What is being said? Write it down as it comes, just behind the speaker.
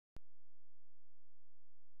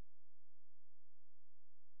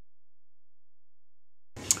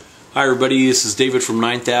Hi everybody, this is David from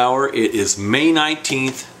 9th Hour. It is May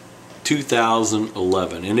 19th,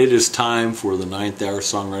 2011, and it is time for the 9th Hour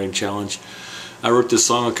Songwriting Challenge. I wrote this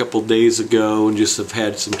song a couple days ago and just have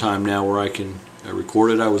had some time now where I can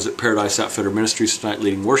record it. I was at Paradise Outfitter Ministries tonight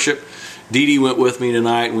leading worship. Dee Dee went with me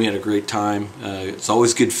tonight and we had a great time. It's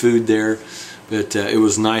always good food there, but it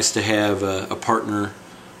was nice to have a partner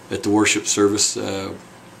at the worship service,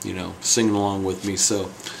 singing along with me. So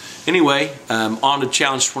anyway, on to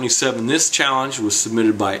challenge 27. This challenge was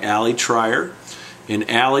submitted by Allie Trier, and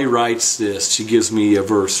Allie writes this. She gives me a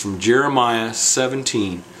verse from Jeremiah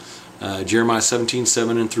 17,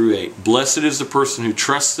 7 and through 8. Blessed is the person who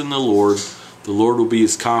trusts in the Lord will be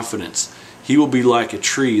his confidence. He will be like a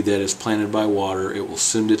tree that is planted by water. It will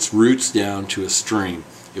send its roots down to a stream.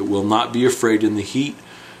 It will not be afraid in the heat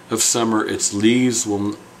of summer. Its leaves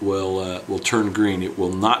will turn green. It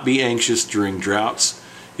will not be anxious during droughts.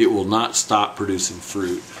 It will not stop producing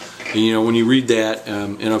fruit. And when you read that,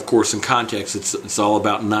 and of course in context, it's all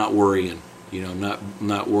about not worrying.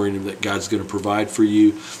 Not worrying that God's going to provide for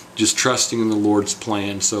you, just trusting in the Lord's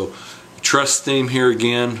plan. So, trust theme here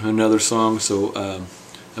again, another song. So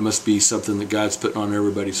that must be something that God's putting on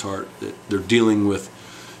everybody's heart. That they're dealing with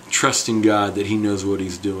trusting God, that He knows what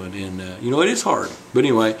He's doing, and it is hard. But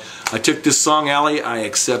anyway, I took this song, Allie. I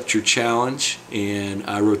accept your challenge, and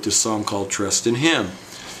I wrote this song called "Trust in Him."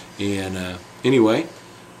 And anyway,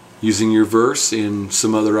 using your verse and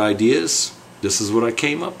some other ideas, this is what I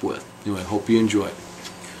came up with. Anyway, hope you enjoy it.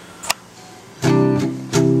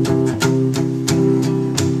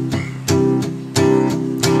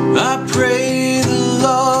 I pray the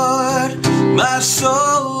Lord my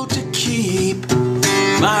soul to keep,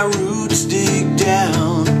 my roots dig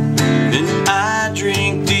down, and I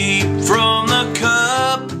drink deep from the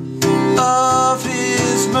cup of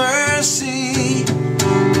His mercy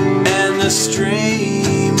and the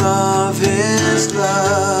stream of His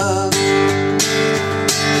love.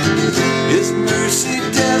 His mercy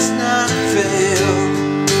does not fail.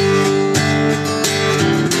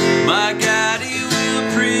 My God, He will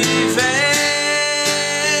prevail.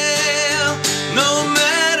 No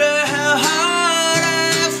matter how hard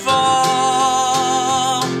I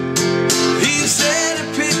fall, He's there to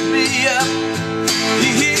pick me up. He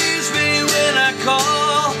hears me when I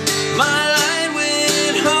call. My light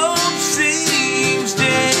when hope seems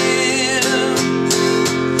dim,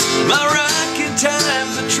 my rock in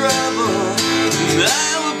times of trouble. I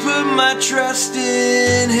will put my trust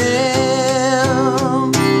in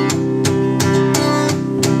Him.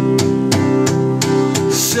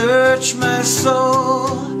 Search my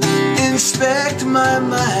soul, inspect my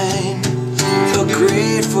mind. A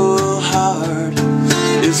grateful heart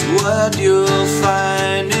is what you'll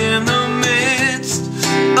find in the midst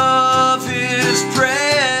of His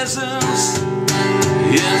presence,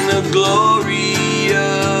 in the glory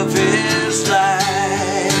of His light.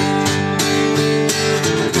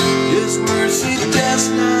 His mercy does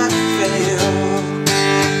not fail.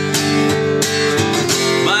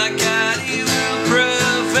 My God, He will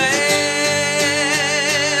prevail.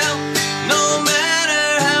 No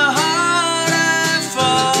matter how hard I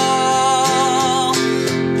fall,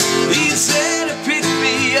 He's there to pick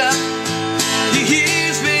me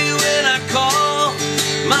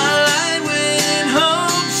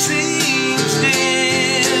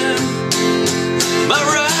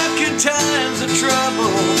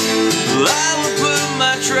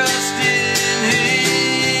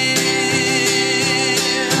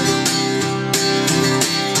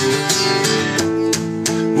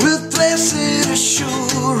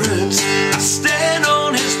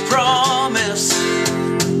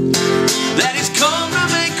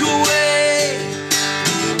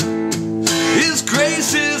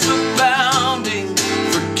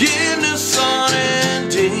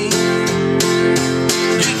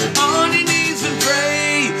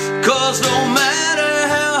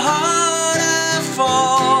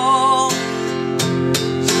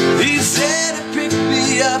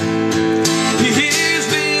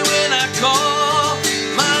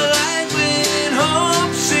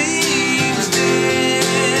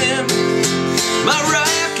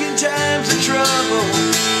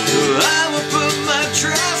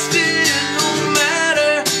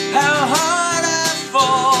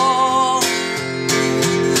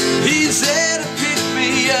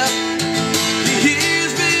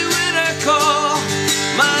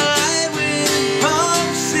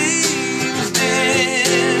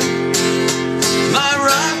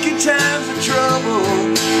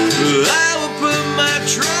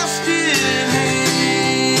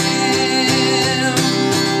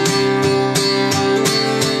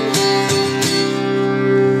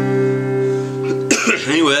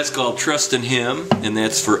called Trust in Him, and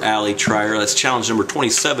that's for Allie Trier. That's challenge number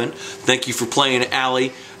 27. Thank you for playing,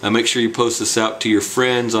 Allie. Make sure you post this out to your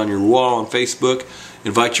friends on your wall on Facebook.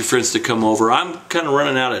 Invite your friends to come over. I'm kind of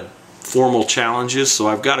running out of formal challenges, so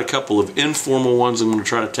I've got a couple of informal ones I'm going to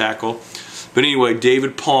try to tackle. But anyway,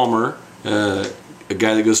 David Palmer, a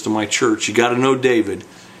guy that goes to my church, you got to know David.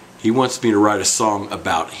 He wants me to write a song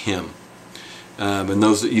about him. And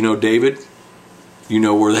those that you know David, you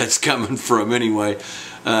know where that's coming from anyway.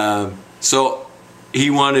 So he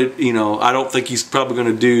wanted, I don't think he's probably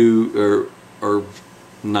going to do, or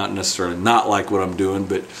not necessarily not like what I'm doing,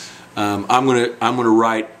 but I'm gonna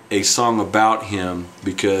write a song about him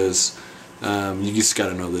because you just got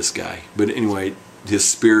to know this guy. But anyway, his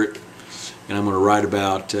spirit, and I'm going to write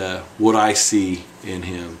about what I see in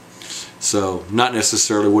him. So not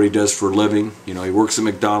necessarily what he does for a living. He works at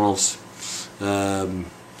McDonald's,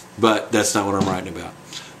 but that's not what I'm writing about.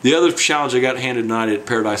 The other challenge I got handed tonight at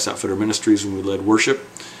Paradise Outfitter Ministries when we led worship,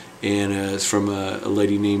 and it's from a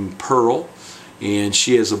lady named Pearl. And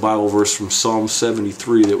she has a Bible verse from Psalm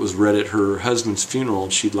 73 that was read at her husband's funeral,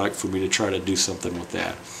 and she'd like for me to try to do something with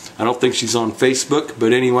that. I don't think she's on Facebook,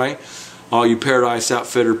 but anyway, all you Paradise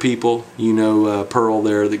Outfitter people, Pearl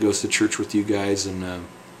there that goes to church with you guys. And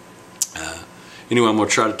anyway, I'm going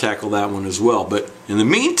to try to tackle that one as well. But in the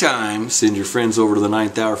meantime, send your friends over to the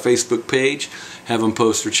 9th Hour Facebook page. Have them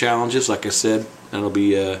post their challenges. Like I said, that'll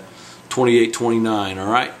be 28-29,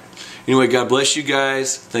 all right? Anyway, God bless you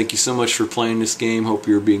guys. Thank you so much for playing this game. Hope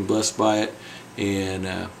you're being blessed by it. And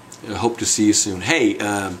I hope to see you soon. Hey,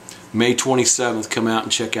 May 27th, come out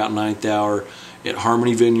and check out 9th Hour at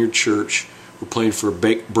Harmony Vineyard Church. We're playing for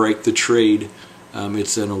Break the Trade.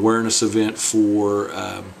 It's an awareness event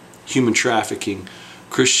for human trafficking.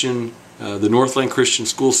 The Northland Christian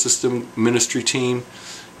School System Ministry team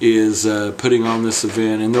is putting on this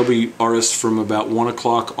event. And there'll be artists from about 1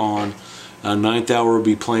 o'clock on. 9th Hour will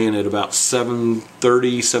be playing at about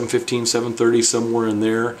 7:30, 7:15, 7:30, somewhere in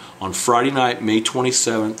there on Friday night, May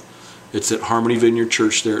 27th. It's at Harmony Vineyard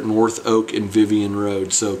Church there at North Oak and Vivian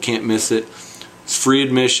Road, so can't miss it. It's free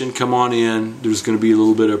admission. Come on in. There's going to be a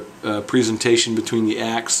little bit of presentation between the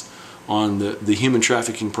acts on the human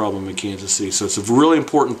trafficking problem in Kansas City. So it's a really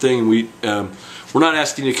important thing. We're not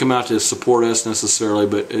asking you to come out to support us necessarily,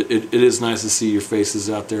 but it is nice to see your faces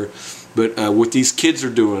out there. But what these kids are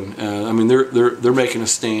doing, I mean, they're making a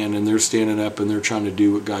stand, and they're standing up, and they're trying to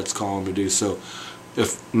do what God's calling them to do. So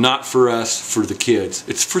if not for us, for the kids.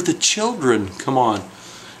 It's for the children. Come on.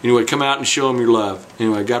 Anyway, come out and show them your love.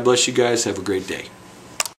 Anyway, God bless you guys. Have a great day.